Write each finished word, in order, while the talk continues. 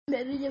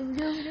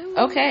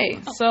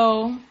Okay,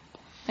 so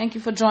thank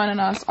you for joining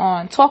us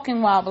on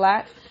Talking While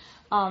Black.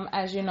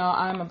 As you know,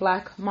 I'm a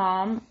black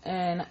mom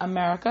in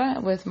America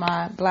with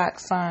my black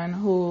son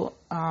who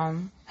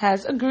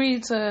has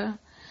agreed to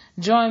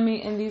join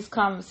me in these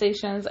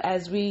conversations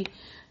as we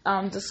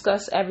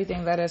discuss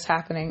everything that is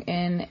happening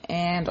in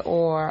and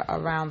or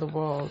around the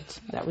world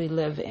that we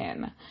live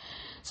in.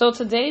 So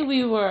today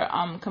we were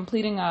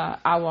completing our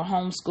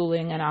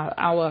homeschooling and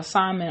our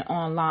assignment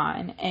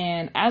online.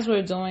 And as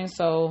we're doing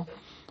so,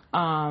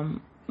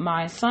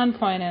 my son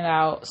pointed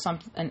out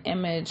an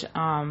image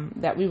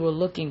that we were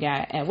looking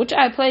at, and which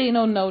I paid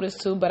no notice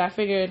to, but I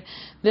figured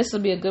this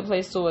would be a good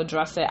place to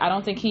address it. I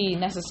don't think he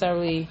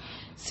necessarily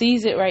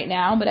sees it right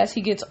now, but as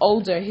he gets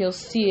older, he'll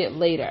see it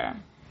later.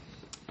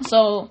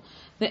 So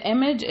the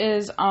image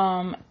is,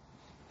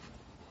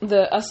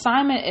 the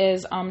assignment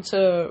is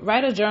to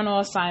write a journal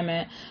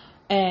assignment,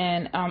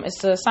 and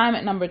it's the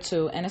assignment number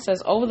 2, and it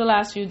says, over the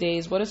last few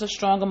days, what is a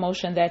strong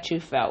emotion that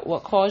you felt?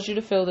 What caused you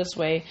to feel this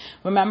way?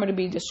 Remember to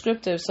be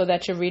descriptive so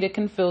that your reader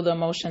can feel the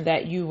emotion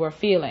that you were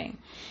feeling.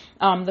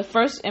 The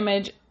first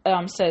image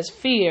says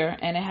fear,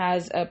 and it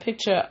has a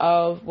picture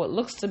of what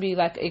looks to be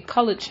like a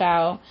colored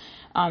child.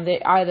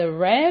 They're either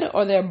red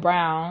or they're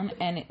brown,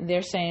 and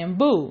they're saying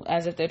boo,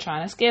 as if they're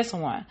trying to scare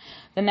someone.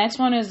 The next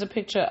one is a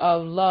picture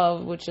of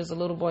love, which is a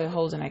little boy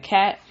holding a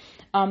cat.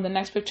 The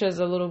next picture is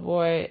a little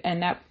boy,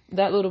 and that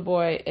little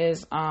boy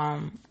is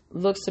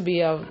looks to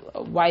be of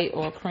white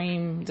or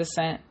cream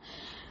descent,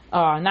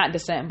 not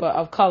descent, but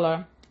of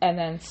color. And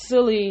then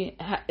silly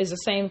is the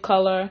same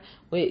color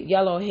with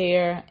yellow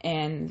hair,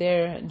 and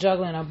they're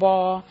juggling a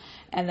ball.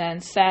 And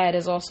then sad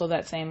is also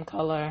that same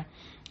color,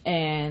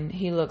 and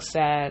he looks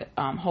sad,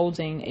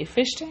 holding a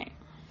fish tank.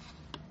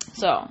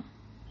 So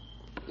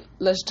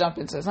let's jump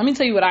into this. Let me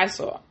tell you what I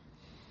saw.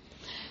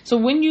 So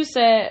when you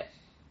said,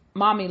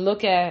 Mommy,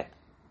 look at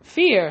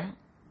fear,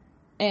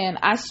 and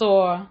I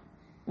saw,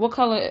 what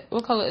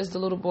color is the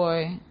little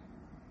boy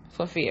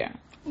for fear?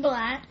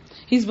 Black.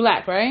 He's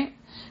black, right?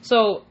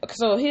 So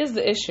here's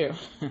the issue.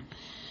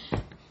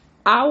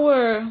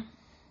 Our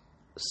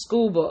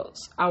school books,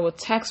 our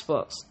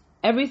textbooks,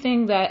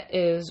 everything that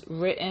is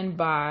written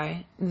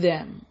by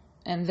them,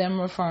 and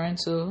them referring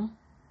to,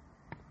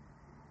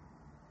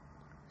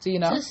 do you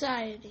know?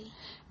 Society.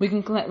 We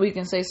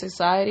can say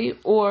society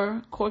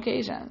or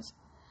Caucasians.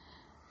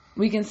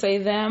 We can say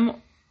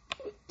them.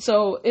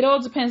 So it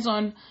all depends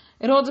on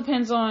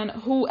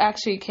who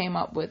actually came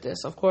up with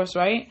this, of course,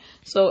 right?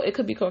 So it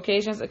could be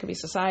Caucasians, it could be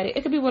society,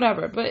 it could be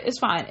whatever, but it's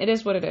fine. It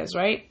is what it is,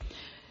 right?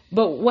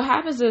 But what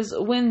happens is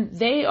when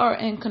they are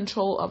in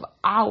control of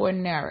our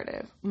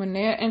narrative, when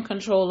they're in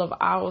control of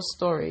our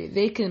story,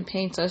 they can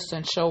paint us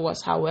and show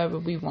us however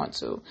they want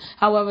to.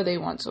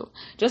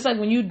 Just like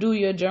when you do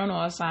your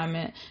journal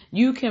assignment,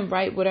 you can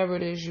write whatever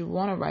it is you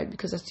want to write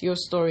because it's your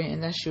story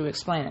and that's you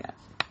explaining it.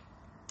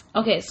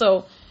 Okay,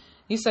 so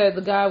you said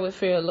the guy with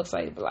fear looks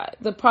like black.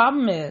 The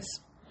problem is,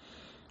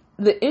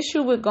 the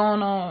issue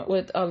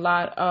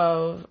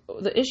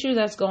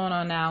that's going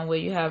on now where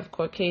you have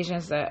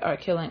Caucasians that are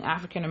killing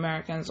African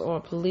Americans,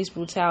 or police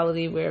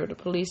brutality where the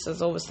police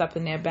is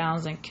overstepping their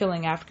bounds and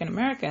killing African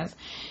Americans,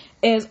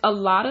 is a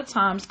lot of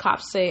times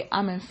cops say,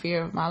 I'm in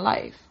fear of my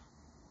life.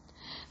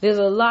 There's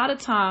a lot of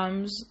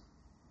times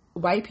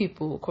white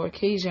people,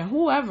 Caucasian,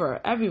 whoever,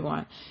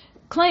 everyone,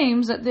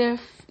 claims that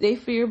they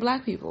fear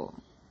black people.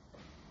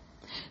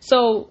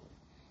 So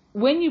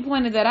when you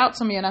pointed that out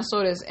to me and I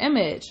saw this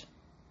image,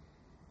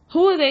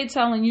 who are they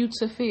telling you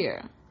to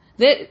fear?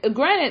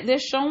 Granted, they're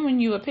showing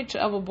you a picture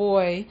of a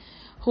boy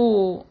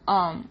who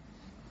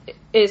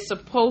is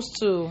supposed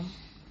to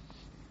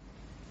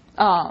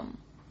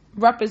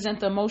represent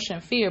the emotion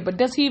fear, but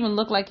does he even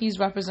look like he's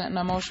representing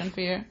emotion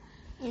fear?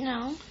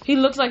 No. He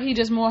looks like he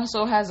just more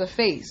so has a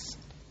face.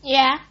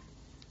 Yeah.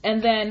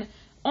 And then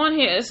on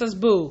here it says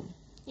boo.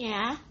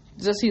 Yeah.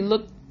 Does he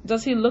look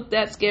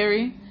that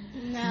scary?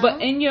 No.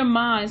 But in your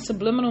mind,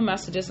 subliminal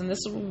messages, and this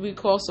is what we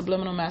call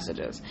subliminal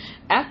messages.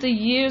 After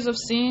years of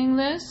seeing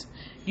this,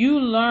 you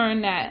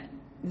learn that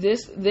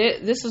this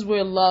is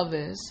where love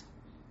is.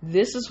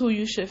 This is who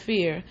you should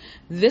fear.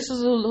 This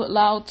is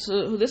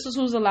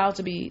who's allowed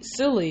to be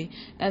silly,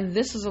 and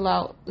this is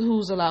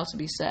who's allowed to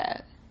be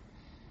sad.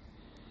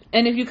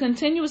 And if you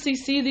continuously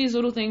see these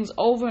little things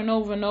over and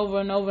over and over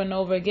and over and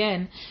over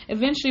again,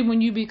 eventually when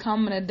you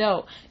become an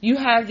adult, you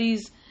have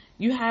these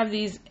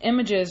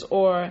images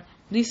or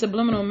these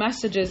subliminal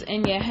messages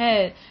in your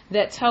head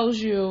that tells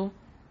you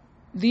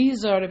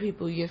these are the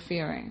people you're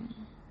fearing.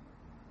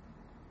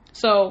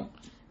 So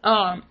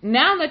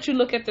now that you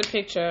look at the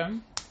picture,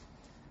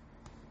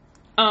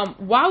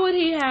 why would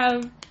he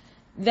have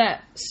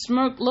that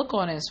smirk look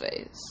on his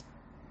face?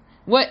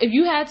 What if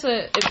you had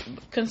to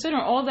consider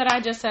all that I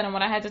just said and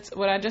what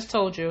I just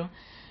told you?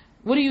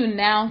 What do you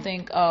now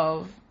think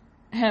of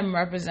him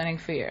representing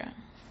fear?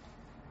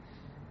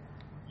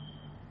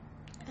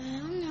 I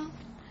don't know.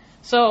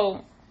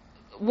 So,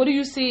 what do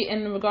you see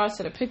in regards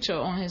to the picture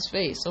on his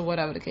face, or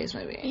whatever the case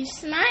may be? He's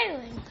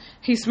smiling.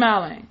 He's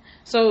smiling.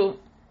 So,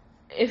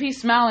 if he's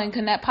smiling,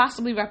 can that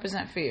possibly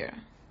represent fear?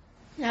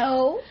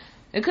 No.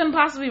 It couldn't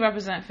possibly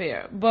represent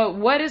fear. But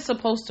what is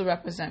supposed to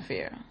represent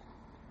fear?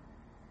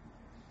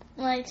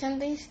 Like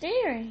something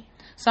scary.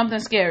 Something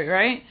scary,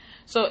 right?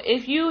 So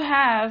if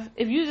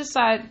you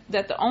decide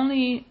that the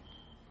only,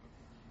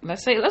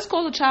 let's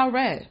call the child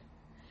red.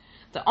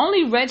 The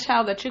only red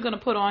child that you're going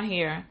to put on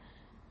here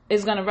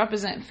is going to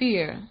represent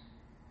fear.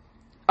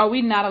 Are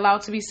we not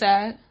allowed to be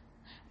sad?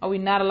 Are we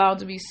not allowed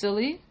to be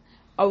silly?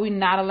 Are we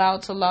not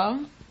allowed to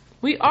love?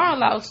 We are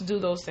allowed to do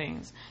those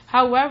things.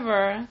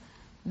 However,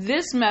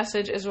 this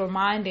message is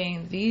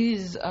reminding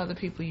these are the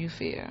people you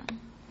fear.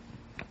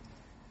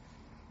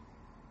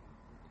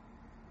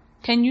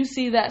 Can you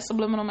see that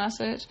subliminal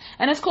message?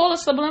 And it's called a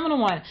subliminal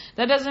one.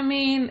 That doesn't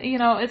mean,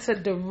 it's a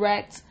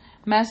direct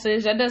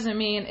message. That doesn't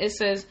mean it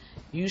says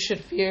you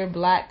should fear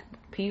black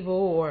people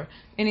or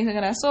anything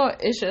of that sort.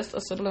 It's just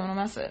a subliminal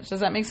message.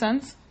 Does that make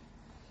sense?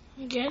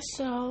 I guess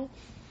so.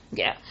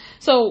 Yeah.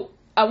 So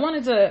I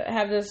wanted to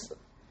have this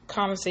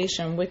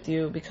conversation with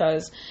you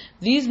because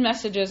these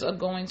messages are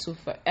going to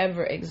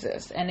forever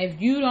exist. And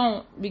if you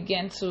don't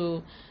begin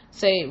to,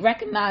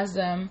 recognize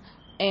them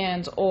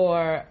and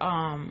or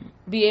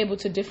be able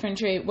to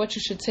differentiate what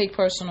you should take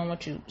personal and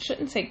what you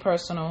shouldn't take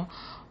personal,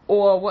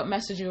 or what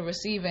message you're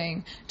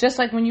receiving, just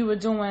like when you were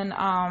doing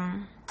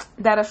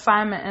that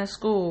assignment in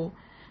school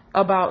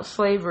about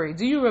slavery.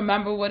 Do you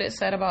remember what it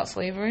said about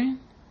slavery?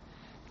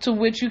 To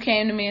which you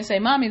came to me and say,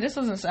 Mommy, this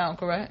doesn't sound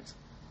correct.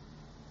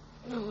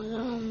 No, I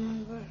don't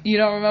remember. You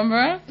don't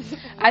remember?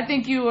 I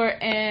think you were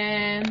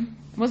in,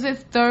 was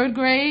it 3rd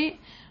grade,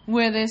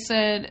 where they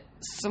said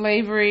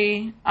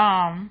slavery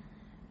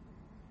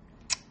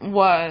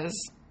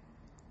was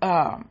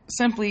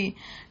simply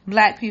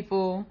black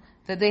people,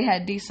 that they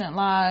had decent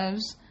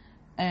lives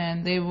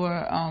and they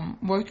were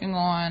working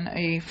on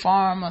a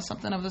farm or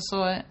something of the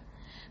sort.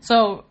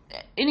 So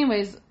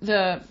anyways,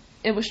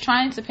 it was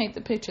trying to paint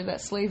the picture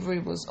that slavery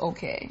was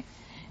okay.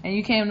 And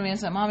you came to me and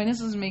said, Mommy, this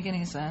doesn't make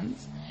any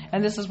sense.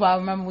 And this is why I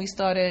remember we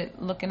started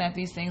looking at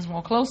these things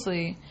more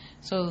closely,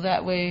 so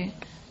that way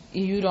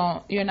you're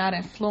not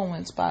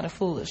influenced by the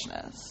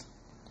foolishness.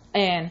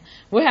 And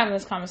we're having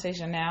this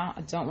conversation now.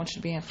 I don't want you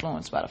to be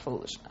influenced by the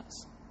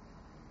foolishness.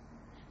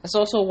 That's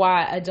also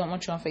why I don't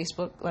want you on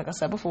Facebook, like I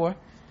said before.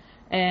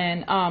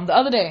 And the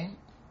other day,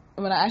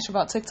 when I asked you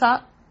about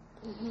TikTok,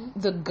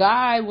 the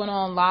guy went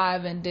on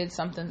live and did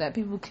something that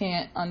people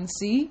can't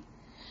unsee.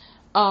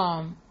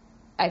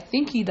 I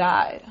think he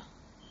died.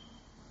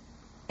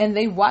 And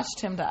they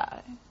watched him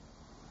die.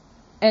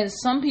 And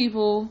some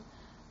people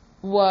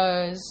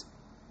was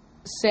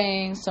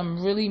saying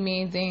some really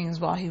mean things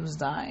while he was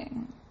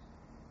dying.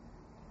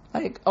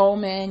 Like, oh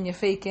man, you're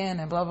faking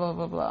and blah, blah,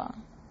 blah, blah.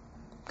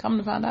 Come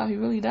to find out he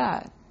really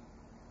died.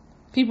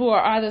 People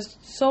are either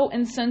so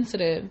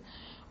insensitive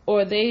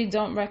or they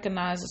don't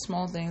recognize the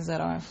small things that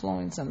are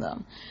influencing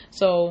them.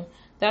 So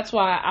that's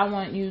why I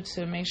want you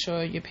to make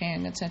sure you're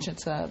paying attention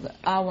to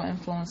our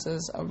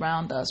influences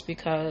around us,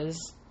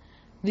 because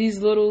these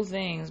little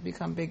things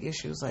become big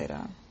issues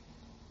later.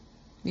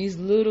 These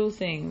little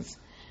things,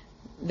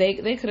 they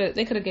could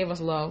have gave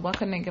us love. Why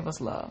couldn't they give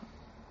us love?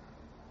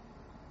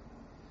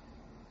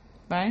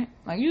 Right?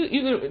 Like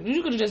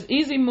you could have just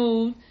easily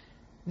moved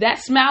that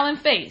smiling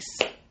face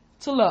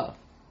to love.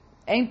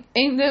 Ain't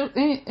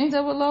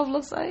that what love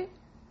looks like?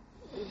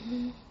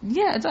 Mm-hmm.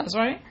 Yeah, it does,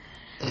 right?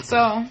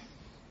 So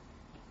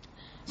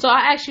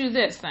I ask you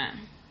this then,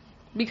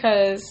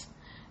 because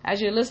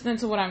as you're listening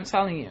to what I'm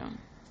telling you,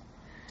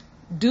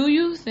 do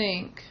you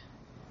think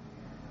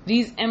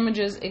these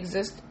images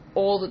exist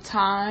all the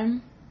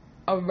time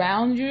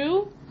around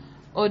you,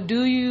 or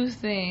do you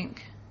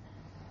think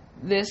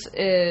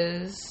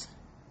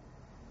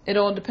it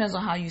all depends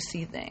on how you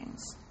see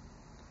things?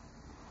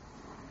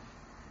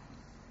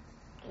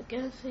 I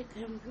guess it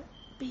can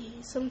be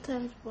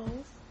sometimes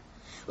both.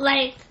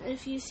 Like,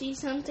 if you see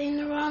something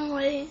the wrong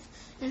way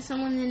and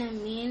someone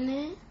didn't mean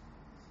it,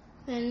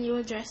 then you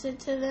address it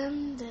to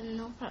them, then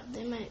no problem,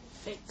 they might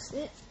fix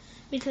it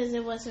because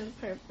it wasn't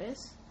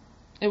purpose.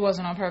 It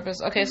wasn't on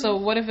purpose. Okay, so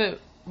what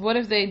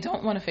if they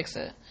don't want to fix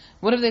it?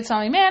 What if they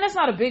tell me, man, it's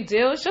not a big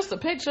deal, it's just a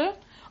picture?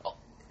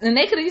 And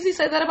they could easily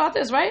say that about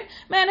this, right?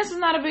 Man, this is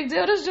not a big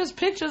deal, this is just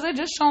pictures, they're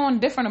just showing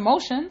different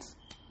emotions.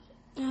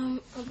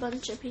 A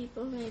bunch of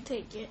people may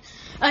take it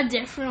a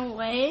different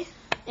way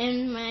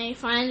and may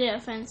find it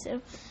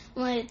offensive.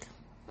 Like,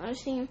 I've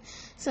seen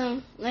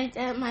some, like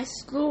at my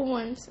school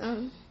once,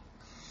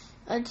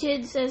 a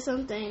kid said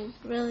something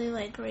really,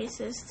 like,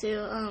 racist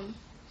to,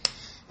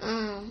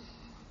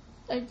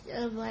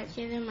 a black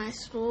kid in my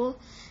school,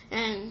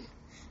 and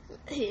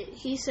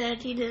he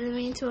said he didn't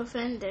mean to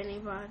offend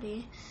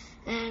anybody,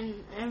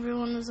 and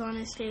everyone was on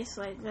his case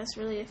like, that's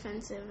really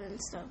offensive and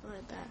stuff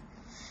like that.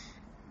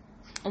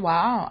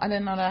 Wow, I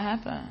didn't know that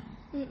happened.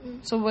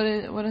 Mm-mm. So what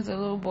did the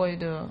little boy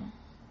do?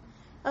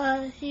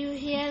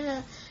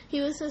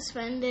 He was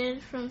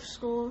suspended from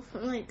school for,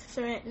 like,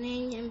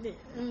 threatening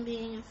and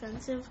being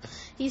offensive.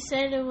 He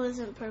said it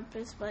wasn't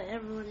purpose, but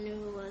everyone knew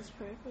it was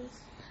purpose.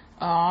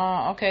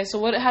 Oh, okay.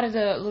 So how did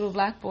the little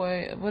black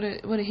boy, what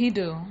did he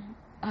do?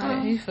 How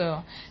did he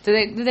feel?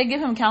 Did they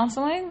give him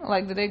counseling?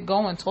 Like, did they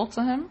go and talk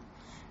to him?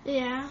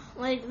 Yeah,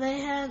 like they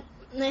have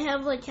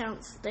like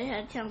they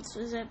had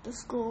counselors at the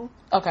school.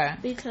 Okay.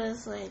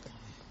 Because like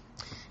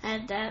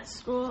at that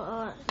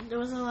school, there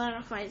was a lot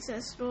of fights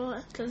at school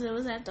because it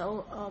was at the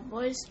all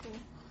boys school.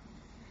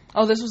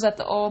 Oh, this was at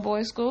the all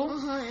boys school?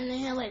 And they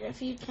had like a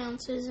few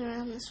counselors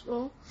around the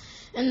school,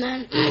 and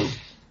then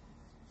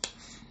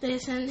they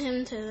sent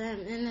him to them,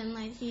 and then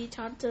like he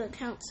talked to the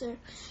counselor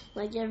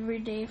like every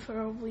day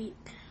for a week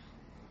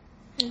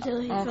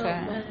until he felt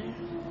better.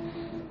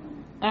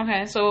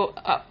 Okay, so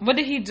what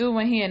did he do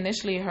when he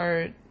initially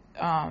heard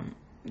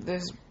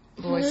this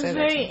boy say that? He was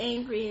very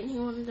angry and he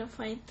wanted to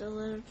fight the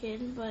little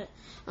kid, but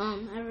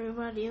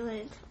everybody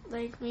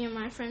like me and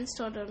my friends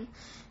told him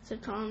to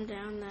calm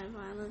down, that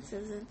violence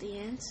isn't the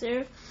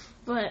answer.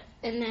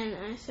 And then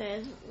I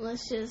said,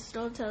 let's just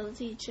don't tell the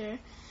teacher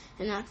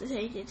and not to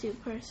take it too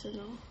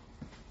personal.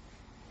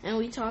 And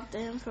we talked to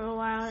him for a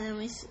while,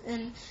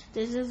 and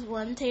there's this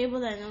one table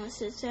that no one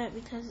sits at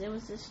because there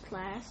was this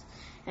class.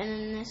 And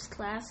in this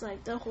class,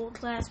 like, the whole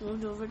class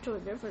moved over to a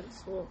different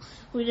school.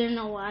 We didn't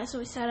know why, so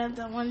we sat at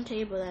the one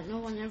table that no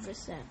one ever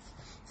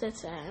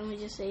sits at, and we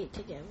just ate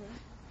together.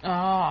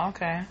 Oh,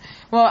 okay.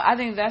 Well, I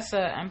think that's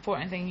an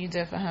important thing you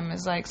did for him,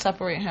 is, like,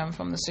 separate him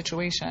from the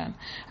situation.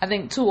 I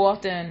think too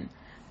often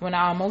when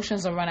our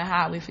emotions are running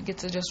high, we forget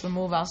to just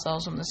remove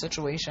ourselves from the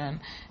situation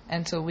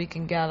until we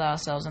can gather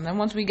ourselves. And then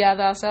once we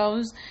gather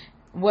ourselves,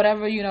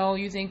 whatever,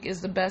 you think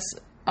is the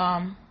best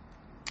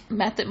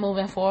method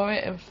moving forward,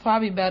 it's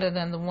probably better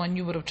than the one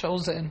you would have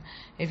chosen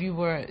if you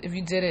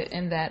did it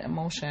in that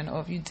emotion,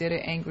 or if you did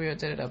it angry or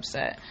did it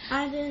upset.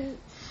 I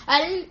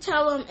didn't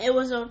tell him it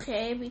was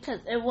okay because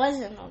it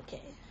wasn't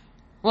okay.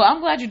 Well, I'm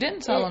glad you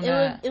didn't tell him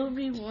that. It would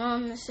be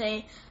wrong to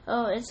say,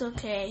 oh, it's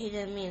okay, he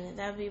didn't mean it.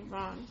 That would be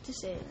wrong to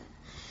say that.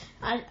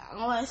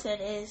 All I said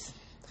is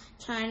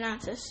try not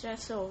to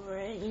stress over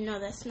it.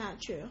 That's not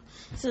true.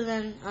 So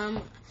then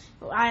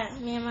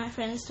me and my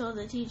friends told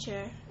the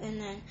teacher, and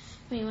then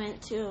we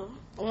went to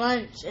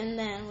lunch, and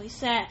then we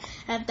sat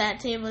at that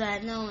table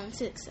that no one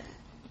sits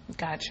at.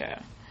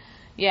 Gotcha.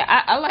 Yeah,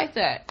 I like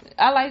that.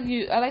 I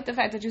like the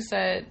fact that you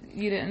said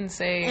you didn't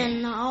say.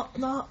 And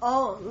the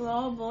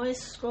all boys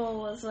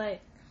school was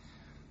like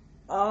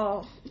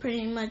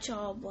pretty much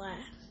all black.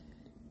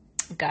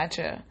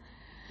 Gotcha.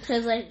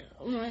 Because like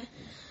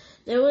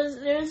there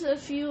was a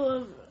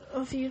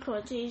few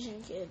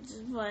Caucasian kids,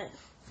 but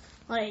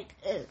like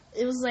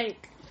it was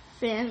like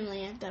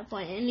family at that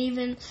point. And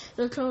even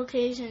the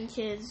Caucasian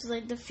kids,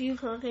 like the few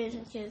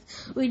Caucasian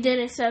kids, we did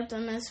accept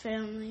them as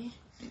family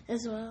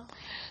as well.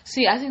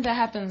 See, I think that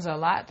happens a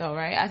lot though,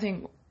 right? I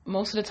think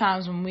most of the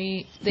times when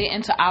they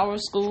enter our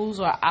schools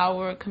or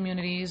our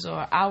communities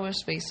or our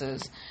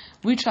spaces,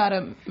 we try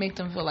to make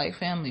them feel like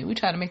family. We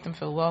try to make them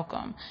feel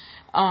welcome.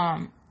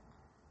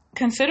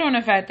 Considering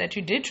the fact that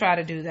you did try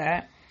to do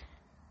that,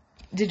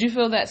 did you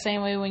feel that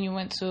same way when you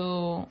went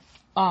to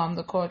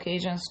the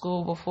Caucasian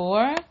school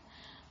before?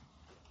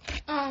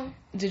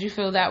 Did you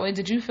feel that way?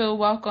 Did you feel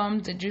welcome?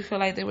 Did you feel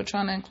like they were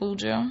trying to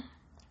include you?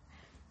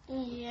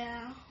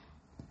 Yeah.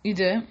 You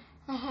did?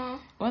 Uh-huh.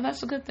 Well,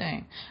 that's a good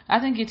thing. I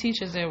think your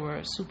teachers there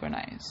were super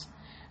nice.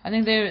 I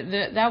think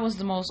that was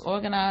the most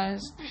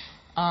organized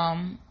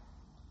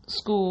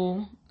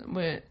school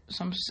with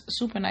some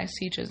super nice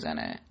teachers in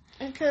it.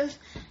 Because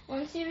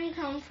once you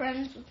become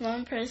friends with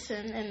one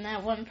person, and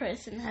that one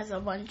person has a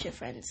bunch of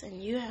friends,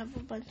 and you have a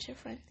bunch of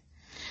friends.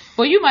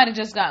 Well, you might have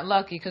just gotten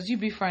lucky because you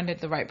befriended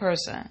the right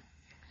person.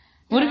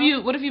 What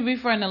if you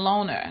befriended a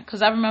loner?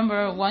 Because I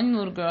remember one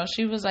little girl,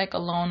 she was like a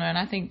loner, and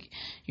I think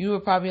you were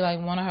probably like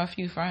one of her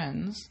few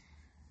friends.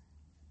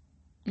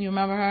 You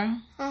remember her?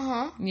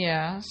 Uh-huh.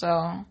 Yeah,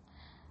 so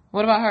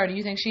what about her? Do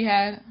you think she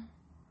had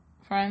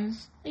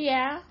friends?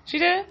 Yeah. She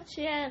did?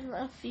 She had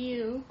a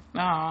few.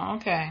 Oh,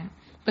 okay.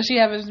 But she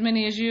have as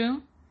many as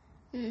you?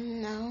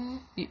 No.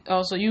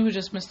 So you were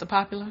just Mr.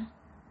 Popular?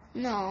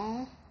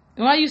 No.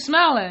 Why are you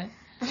smiling?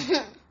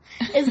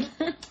 It's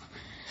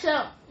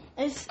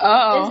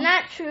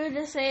not true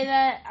to say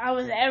that I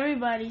was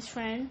everybody's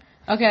friend.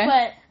 Okay.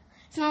 But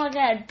it's not like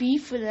I had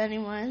beef with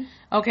anyone.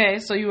 Okay,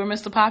 so you were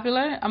Mr.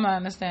 Popular? I'm not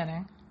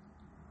understanding.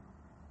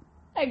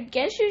 I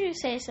guess you could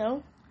say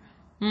so.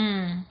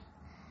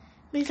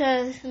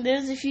 Because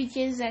there's a few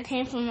kids that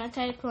came from my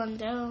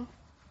taekwondo.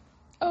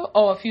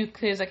 Oh, a few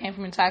kids that came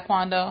from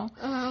taekwondo?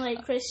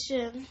 Like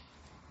Christian.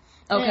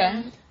 Okay.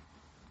 And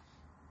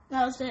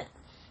that was it.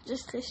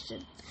 Just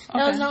Christian.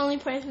 That was the only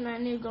person I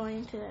knew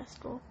going to that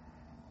school.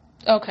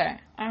 Okay.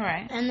 All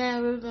right. And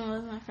then Ruben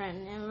was my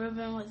friend. And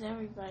Ruben was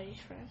everybody's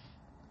friend.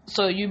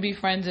 So you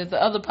befriended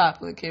the other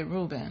popular kid,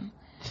 Ruben.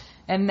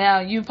 And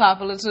now you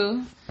popular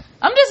too?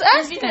 I'm just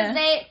asking.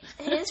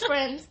 Because his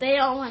friends, they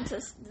all went to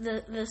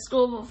the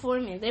school before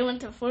me. They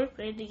went to 4th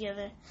grade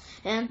together,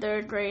 and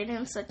 3rd grade,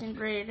 and 2nd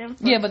grade, and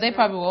 4th Yeah, but they grade.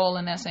 probably were all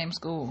in that same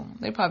school.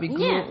 They probably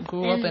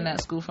grew up in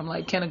that school from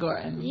like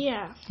kindergarten.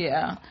 Yeah.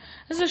 Yeah.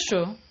 This is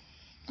true.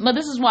 But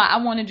this is why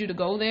I wanted you to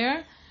go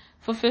there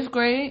for 5th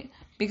grade,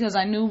 because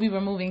I knew we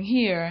were moving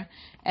here.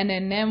 And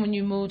then when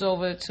you moved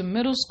over to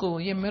middle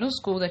school, your middle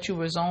school that you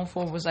were zoned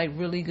for was like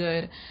really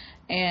good.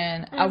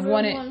 And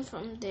everyone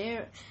from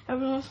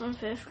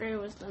 5th grade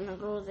was going to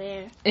go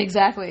there.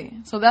 Exactly.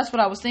 So that's what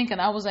I was thinking.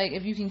 I was like,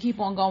 if you can keep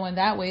on going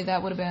that way,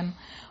 that would have been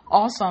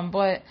awesome.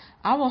 But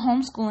our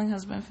homeschooling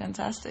has been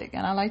fantastic.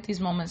 And I like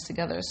these moments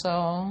together.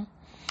 So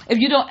if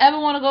you don't ever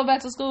want to go back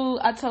to school,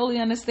 I totally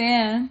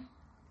understand.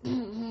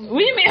 Mm-hmm. What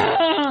do you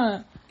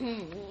mean?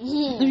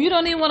 If you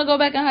don't even want to go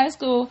back in high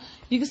school,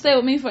 you can stay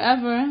with me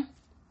forever.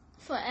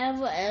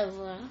 Forever,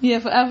 ever. Yeah,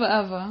 forever,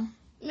 ever.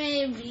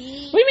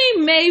 Maybe. What do you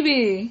mean,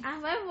 maybe? I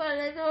might want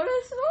to go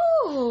to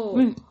school.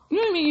 What do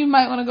you mean you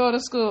might want to go to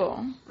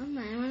school? I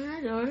might want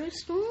to go to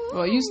school.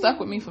 Well, you stuck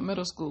with me for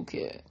middle school,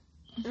 kid.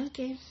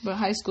 Okay. But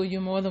high school,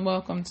 you're more than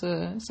welcome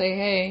to say,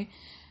 hey,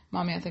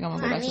 Mommy, I think I'm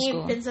going to go back to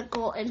school. I need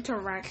physical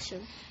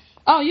interaction.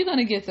 Oh, you're going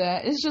to get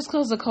that. It's just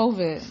because of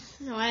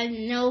COVID. No, I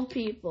know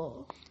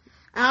people.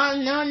 I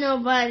don't know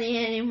nobody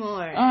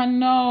anymore. I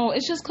know.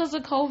 It's just because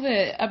of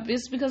COVID.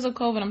 It's because of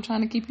COVID. I'm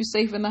trying to keep you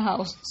safe in the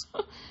house.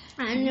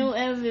 I knew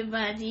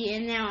everybody,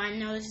 and now I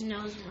know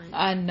knows one.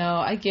 I know.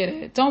 I get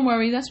it. Don't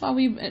worry. That's why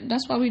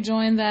we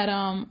joined that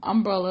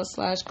umbrella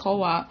 /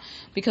 co-op,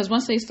 because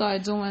once they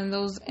start doing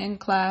those in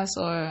class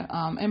or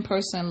in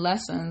person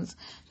lessons,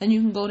 then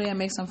you can go there and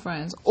make some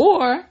friends.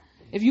 Or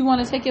if you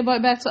want to take your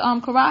butt back to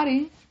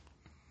karate.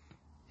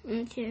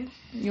 Okay.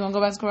 You want to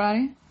go back to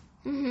karate?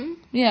 Mhm.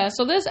 Yeah,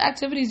 so there's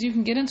activities you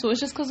can get into. It's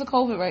just because of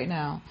COVID right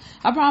now.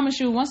 I promise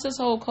you, once this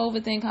whole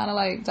COVID thing kind of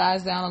like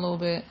dies down a little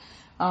bit,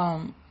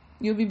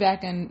 you'll be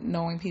back in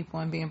knowing people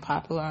and being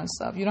popular and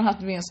stuff. You don't have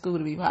to be in school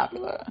to be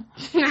popular.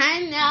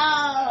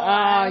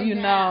 I know. You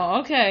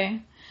know.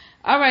 Okay.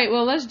 All right.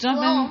 Well, let's jump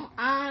in.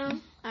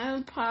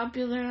 I'm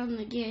popular on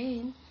the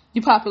game.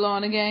 You popular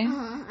on the game?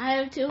 I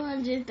have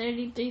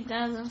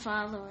 233,000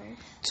 followers.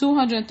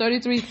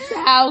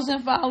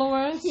 233,000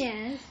 followers?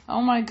 Yes.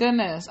 Oh my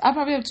goodness. I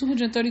probably have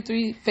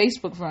 233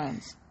 Facebook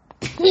friends.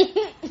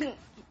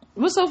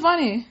 What's so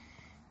funny?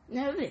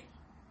 Nothing.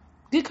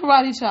 Get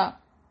karate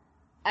chop.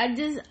 I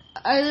just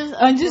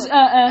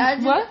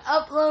what?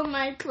 upload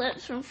my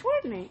clips from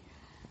Fortnite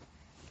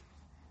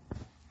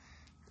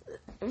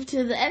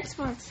to the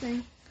Xbox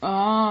thing.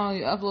 Oh,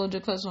 you upload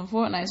your clips from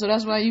Fortnite, so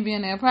that's why you be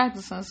in there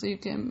practicing, so you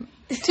can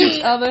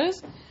teach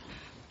others.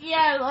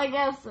 Yeah, I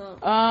guess so.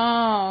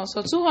 Oh,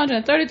 so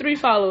 233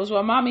 followers,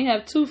 while Mommy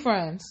have 2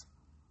 friends.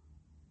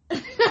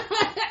 That's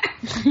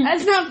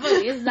not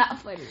funny. It's not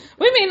funny.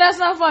 What do you mean that's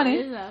not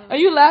funny? Are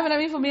you laughing at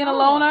me for being a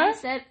loner? I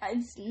said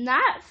it's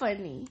not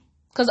funny.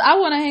 Because I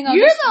want to hang out.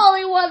 You're the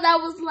only one that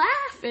was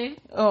laughing.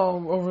 Oh,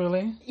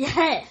 really?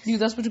 Yes.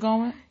 That's what you're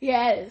going with?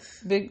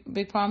 Yes.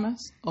 Big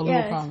promise? Or yes.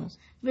 little promise?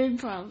 Big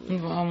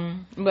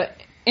promise. But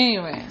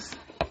anyways,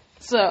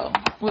 so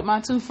with my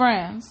 2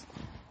 friends,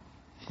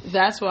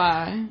 that's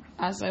why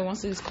I say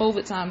once these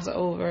COVID times are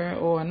over,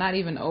 or not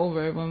even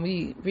over, when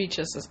we reach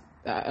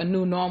a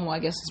new normal, I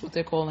guess is what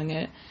they're calling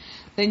it,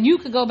 then you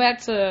could go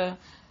back to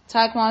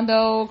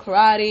Taekwondo,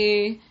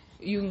 karate.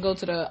 You can go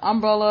to the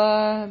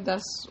umbrella,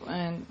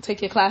 and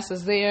take your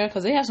classes there,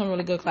 because they have some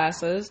really good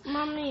classes.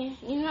 Mommy,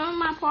 you know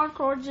my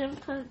parkour gym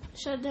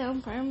shut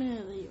down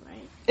permanently,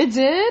 right? It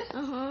did?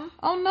 Uh-huh.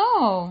 Oh,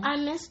 no. I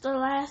missed the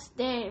last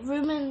day.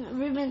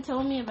 Ruben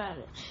told me about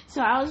it.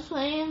 So I was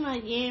playing my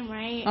game,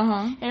 right?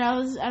 Uh-huh. And I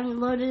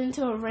loaded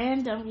into a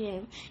random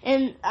game.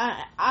 And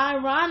I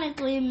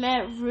ironically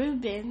met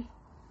Ruben.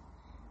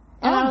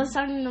 And I was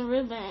talking to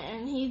Ruben,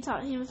 and he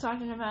was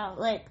talking about,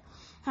 like,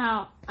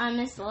 how I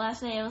missed the last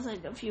day. It was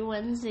like a few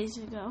Wednesdays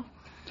ago.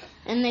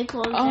 And they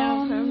closed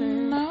down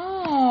permanently.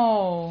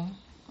 No.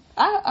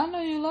 I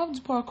know you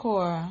loved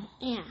parkour.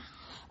 Yeah.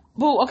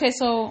 Boo, okay,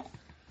 so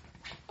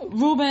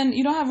Ruben,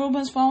 you don't have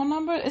Ruben's phone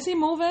number? Is he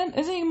moving?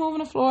 Isn't he moving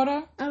to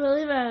Florida? I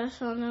believe I have his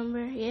phone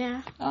number,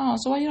 yeah. Oh,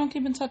 so why you don't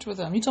keep in touch with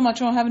him? You talking about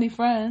you don't have any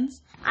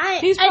friends? I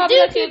do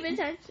keep in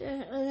touch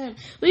with him.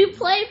 We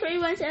play pretty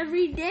much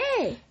every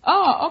day.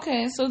 Oh,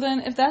 okay. So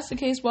then if that's the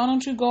case, why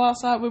don't you go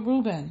outside with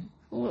Ruben?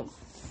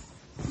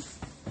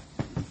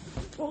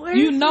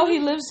 You know he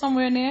lives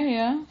somewhere near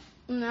here.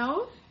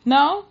 No.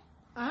 No?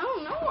 I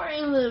don't know where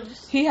he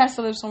lives. He has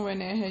to live somewhere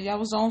near here. Y'all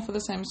was zoned for the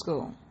same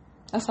school.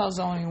 That's how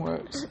zoning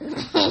works.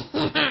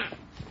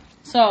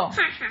 So,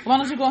 why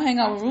don't you go hang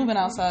out with Ruben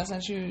outside,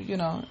 since you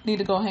need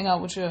to go hang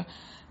out with your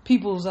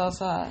peoples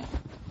outside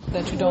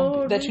that you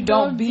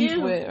don't beef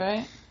with,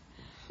 right?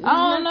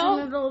 I don't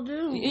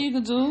know. Yeah, you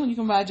can do. You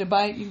can ride your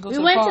bike. You can go to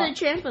the park. We went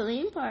to the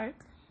trampoline park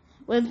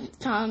with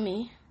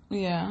Tommy.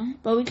 Yeah.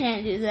 But we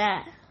can't do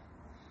that.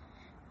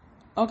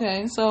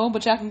 Okay,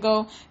 but y'all can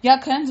go. Y'all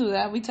can do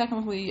that. We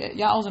technically,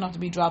 y'all old enough to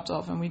be dropped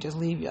off, and we just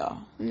leave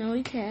y'all. No,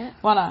 we can't.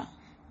 Why not?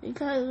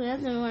 Because we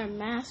have to wear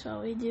masks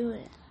while we do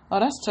it.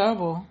 Oh, that's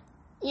terrible.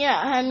 Yeah,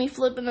 it had me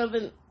flipping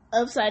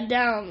upside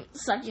down,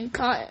 sucking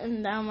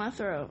cotton down my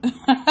throat.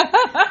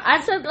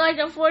 I took like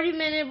a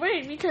 40-minute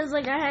break because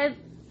I had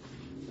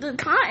the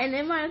cotton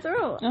in my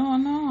throat. Oh,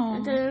 no.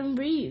 I couldn't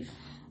breathe.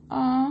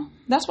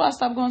 That's why I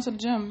stopped going to the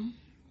gym.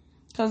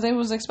 Because they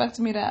was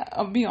expecting me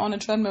to be on the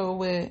treadmill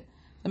with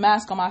the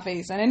mask on my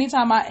face. And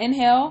anytime I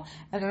inhale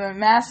and the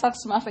mask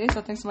sucks to my face,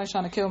 I think somebody's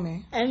trying to kill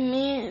me. And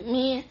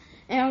me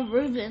and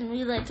Ruben,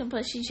 we like to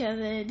push each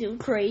other and do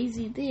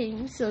crazy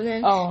things. So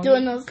then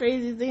doing those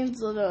crazy things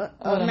with a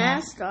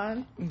mask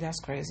on. That's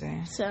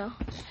crazy. So.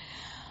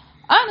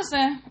 I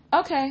understand.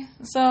 Okay.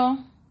 So,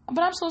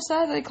 but I'm so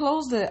sad they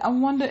closed it. I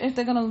wonder if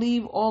they're going to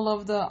leave all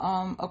of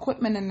the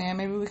equipment in there.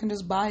 Maybe we can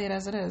just buy it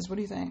as it is. What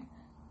do you think?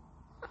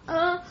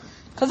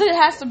 Because it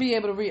has to be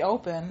able to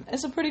reopen.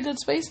 It's a pretty good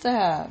space to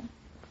have.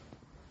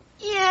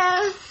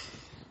 Yeah.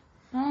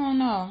 I don't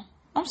know.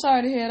 I'm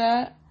sorry to hear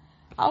that.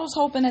 I was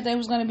hoping that they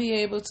was going to be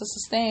able to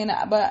sustain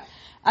it, but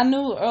I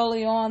knew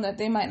early on that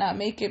they might not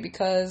make it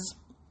because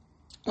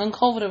when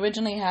COVID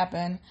originally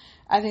happened,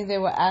 I think they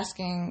were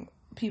asking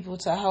people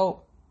to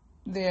help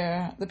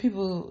the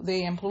people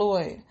they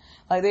employed.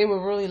 Like they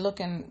were really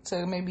looking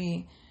to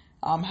maybe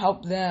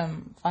help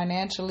them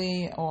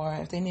financially, or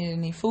if they needed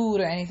any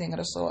food or anything of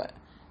the sort.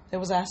 They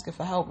was asking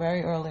for help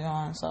very early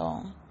on,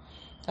 so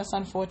that's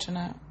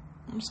unfortunate.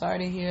 I'm sorry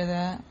to hear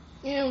that.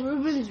 Yeah,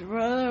 Ruben's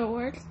brother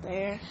worked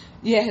there.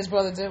 Yeah, his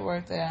brother did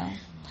work there.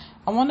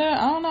 I wonder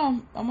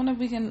if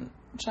we can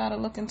try to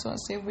look into it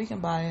and see if we can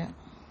buy it.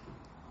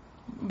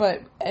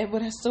 But it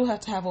would still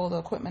have to have all the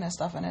equipment and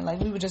stuff in it. Like,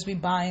 we would just be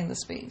buying the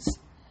space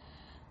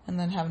and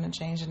then having to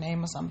change the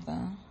name or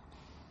something.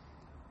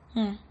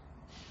 Aw,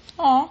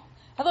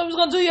 I thought we was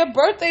going to do your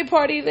birthday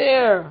party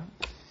there.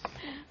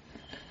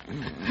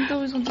 I thought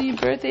we was going to do your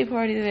birthday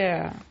party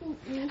there.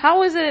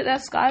 How is it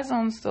that Sky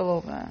Zone's still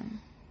open?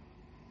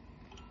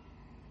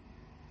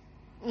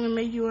 They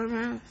make you wear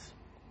masks.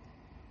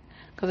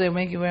 Because they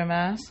make you wear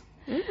masks?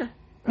 Yeah.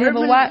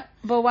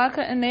 But why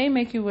couldn't they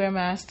make you wear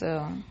masks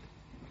still?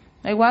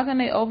 Like, why couldn't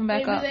they open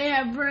back up? Maybe they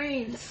have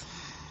brains.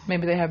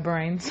 Maybe they have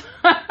brains.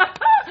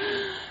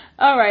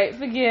 All right,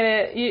 forget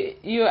it.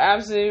 You're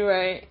absolutely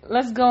right.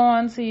 Let's go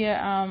on to your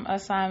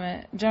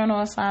assignment. Journal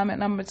assignment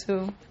number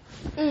 2.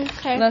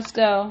 Okay. Let's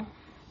go.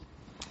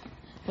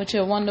 With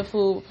your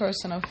wonderful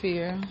person of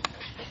fear.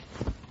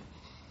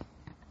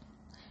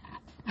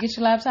 Get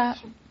your laptop.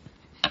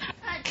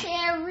 I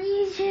can't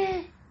read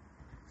it.